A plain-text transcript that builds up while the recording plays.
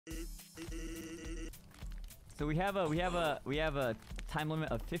So we have a time limit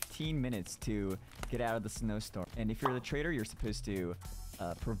of 15 minutes to get out of the snowstorm. And if you're the trader, you're supposed to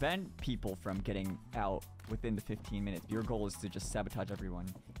prevent people from getting out within the 15 minutes. Your goal is to just sabotage everyone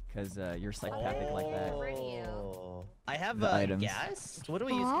because you're psychopathic like that. I have items. gas. What do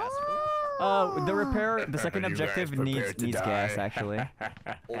we use gas for? The second objective needs gas actually.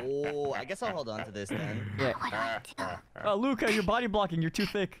 Oh, I guess I'll hold on to this then. Yeah. Oh, Luca, you're body blocking. You're too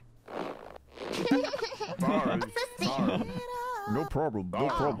thick. No problem. No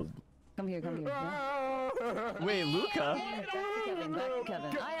problem. Come here. Yeah. Wait, Luca? Back to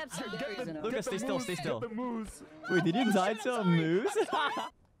Kevin. I have some berries in it. Luca, stay still. Wait, did you die to a moose?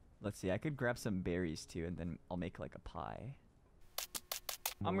 Let's see, I could grab some berries too, and then I'll make like a pie.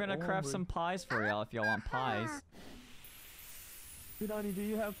 I'm gonna craft some pies for y'all if y'all want pies. Donnie, do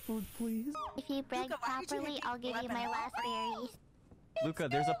you have food, please? If you break properly, I'll give you my last berries. Luca,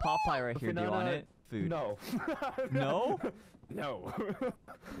 there's a pot pie right here. Do you want it? Food. No. No? No.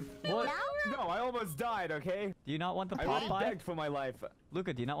 What? No, I almost died, okay? Do you not want the I pot really pie? begged for my life.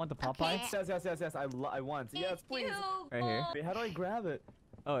 Luca, do you not want the pot pie? Yes, I want. Yes, please. Right here. Wait, how do I grab it?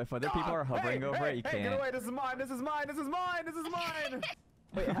 Oh, if other people are hovering over it, you Hey, get can't. away, this is mine.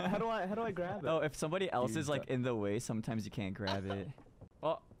 Wait, how do I grab it? Oh, if somebody else is like in the way, sometimes you can't grab it.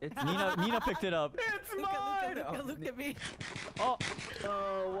 Oh, Nina picked it up. It's mine! Luca, look at me. Oh,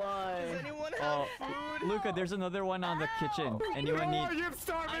 why? Does anyone have food? Luca, there's another one on the kitchen, and you need. You've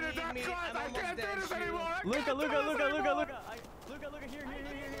starved me to death, meat. guys! I'm I can't do almost this dead, anymore! I Luca, can't Luca, do this Luca, anymore!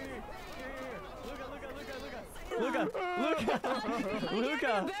 Luca,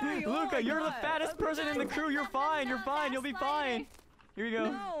 Luca, here. Luca, you're the fattest person in the crew. You're fine. You'll be fine. Here you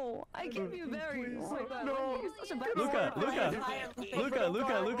go. No, I gave you berries. Oh my God, No. you're such a bad Luca,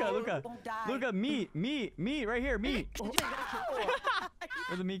 meat, right here, meat.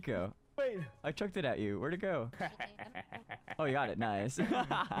 Where'd the meat go? Wait. I chucked it at you. Where'd it go? Oh, you got it. Nice.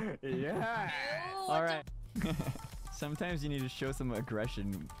 Yeah. All right. Sometimes you need to show some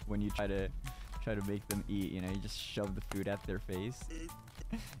aggression when you try to make them eat. You know, you just shove the food at their face.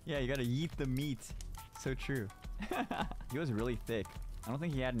 Yeah, you gotta yeet the meat. So true. He was really thick. I don't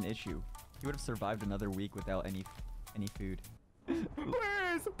think he had an issue. He would have survived another week without any food.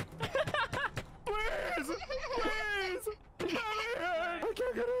 Please! Please! Let me in! I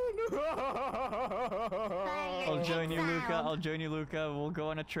can't get in! I'll join you, Luca. We'll go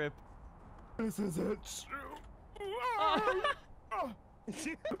on a trip. This is it, Shu. I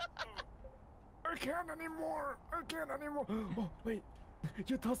can't anymore. Oh, wait.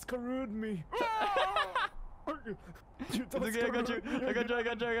 You Tskr'ed me. Okay, I got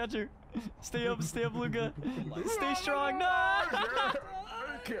you. Stay up, Luca. Stay strong. No! I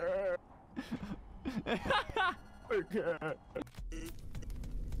can't.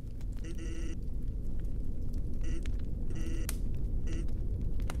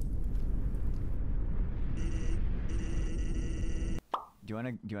 Do you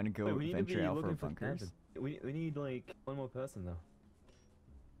wanna go venture out for bunkers? We need like one more person though.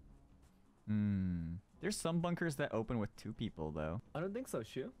 There's some bunkers that open with 2 people though. I don't think so,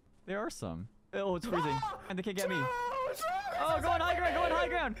 Shu. There are some. Oh, it's freezing. And they can't get me. Oh, go on high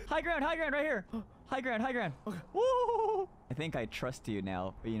ground. High ground right here. High ground. Woo! I think I trust you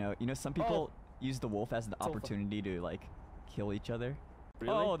now. But you know, some people use the wolf as the opportunity to like kill each other.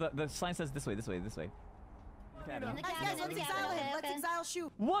 Really? Oh, the sign says this way. Let's exile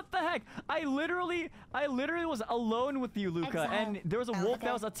Shu. What the heck? I literally was alone with you, Luca, and there was a wolf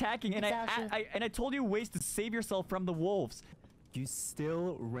that was attacking, and I told you ways to save yourself from the wolves. You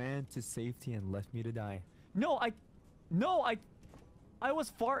still ran to safety and left me to die. No, I was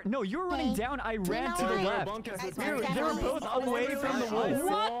far. No, you were running down. I ran to the left. They were both away from the wolves.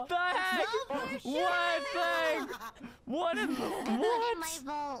 What the heck? What? My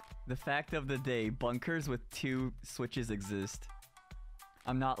vault. The fact of the day: bunkers with 2 switches exist.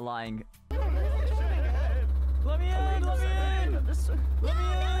 I'm not lying. Let me in!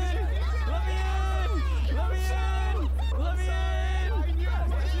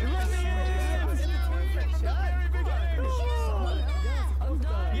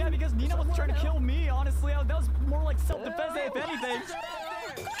 Yeah, because Nina was trying to kill me, honestly. That was more like self-defense, if anything.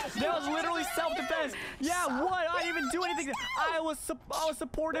 That was literally self-defense. Yeah, what? I didn't even do anything. I was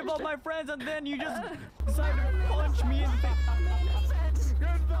supportive of my friends, and then you just decided to punch me in the face.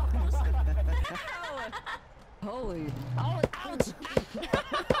 Holy. Ouch!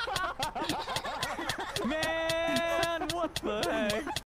 Man, what the heck?